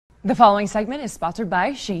The following segment is sponsored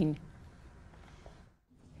by SHEIN.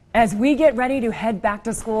 As we get ready to head back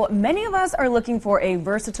to school, many of us are looking for a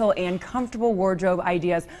versatile and comfortable wardrobe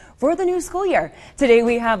ideas for the new school year. Today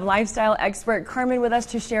we have lifestyle expert Carmen with us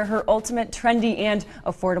to share her ultimate trendy and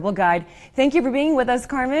affordable guide. Thank you for being with us,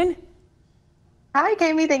 Carmen. Hi,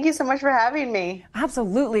 Kaime. Thank you so much for having me.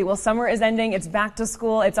 Absolutely. Well, summer is ending. It's back to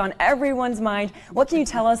school. It's on everyone's mind. What can you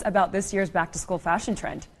tell us about this year's back to school fashion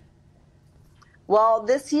trend? Well,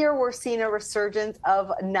 this year we're seeing a resurgence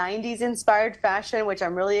of 90s inspired fashion, which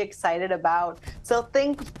I'm really excited about. So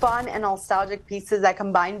think fun and nostalgic pieces that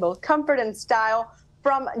combine both comfort and style,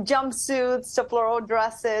 from jumpsuits to floral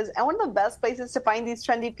dresses. And one of the best places to find these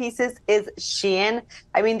trendy pieces is SHEIN.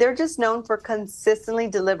 I mean, they're just known for consistently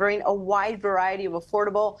delivering a wide variety of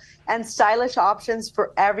affordable and stylish options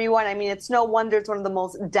for everyone. I mean, it's no wonder it's one of the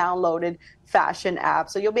most downloaded fashion apps.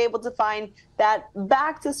 So you'll be able to find that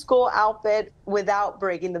back to school outfit without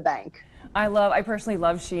breaking the bank. I personally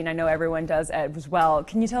love SHEIN. I know everyone does as well.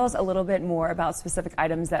 Can you tell us a little bit more about specific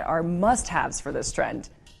items that are must-haves for this trend?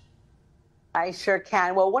 I sure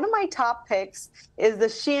can. Well, one of my top picks is the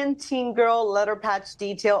SHEIN Teen Girl Leather Patch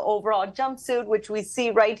Detail overall jumpsuit, which we see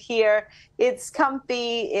right here. It's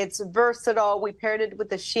comfy, it's versatile. We paired it with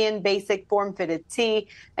the SHEIN Basic Form-Fitted Tee,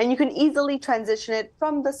 and you can easily transition it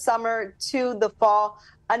from the summer to the fall.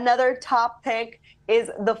 Another top pick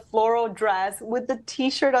is the floral dress with the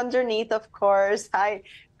t-shirt underneath, of course. I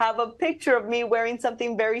have a picture of me wearing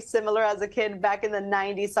something very similar as a kid back in the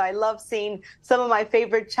 90s. So I love seeing some of my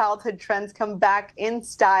favorite childhood trends come back in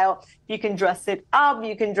style. You can dress it up,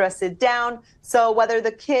 you can dress it down. So whether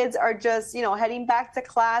the kids are just, heading back to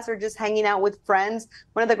class or just hanging out with friends,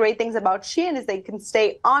 one of the great things about SHEIN is they can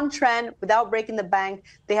stay on trend without breaking the bank.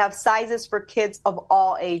 They have sizes for kids of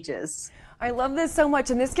all ages. I love this so much,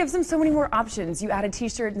 and this gives them so many more options. You add a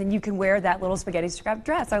t-shirt and then you can wear that little spaghetti strap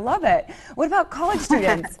dress. I love it. What about college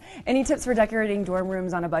students? Any tips for decorating dorm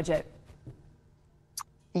rooms on a budget?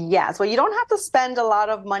 Yes, well, you don't have to spend a lot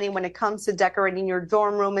of money when it comes to decorating your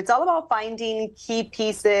dorm room. It's all about finding key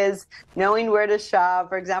pieces, knowing where to shop.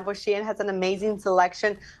 For example, SHEIN has an amazing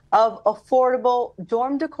selection of affordable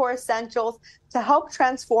dorm decor essentials to help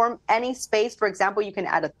transform any space. For example, you can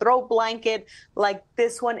add a throw blanket like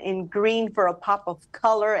this one in green for a pop of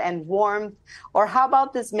color and warmth. Or how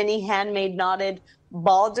about this mini handmade knotted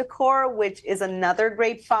ball decor, which is another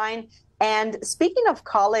great find. And speaking of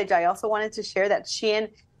college, I also wanted to share that SHEIN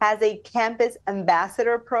has a campus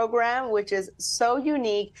ambassador program, which is so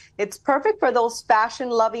unique. It's perfect for those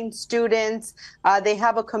fashion-loving students. They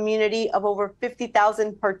have a community of over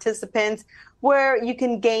 50,000 participants where you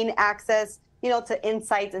can gain access to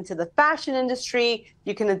insights into the fashion industry.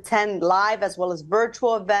 You can attend live as well as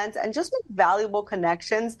virtual events and just make valuable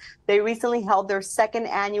connections. They recently held their second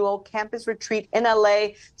annual campus retreat in LA.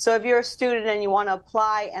 So if you're a student and you want to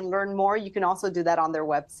apply and learn more, you can also do that on their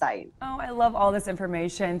website. Oh, I love all this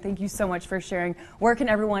information. Thank you so much for sharing. Where can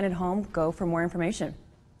everyone at home go for more information?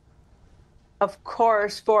 Of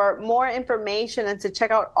course, for more information and to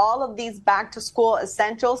check out all of these back to school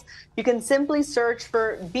essentials, you can simply search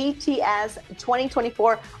for BTS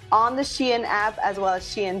 2024 on the SHEIN app as well as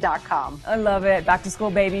SHEIN.com. I love it. Back to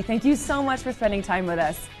school, baby. Thank you so much for spending time with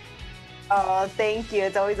us. Oh, thank you.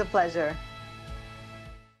 It's always a pleasure.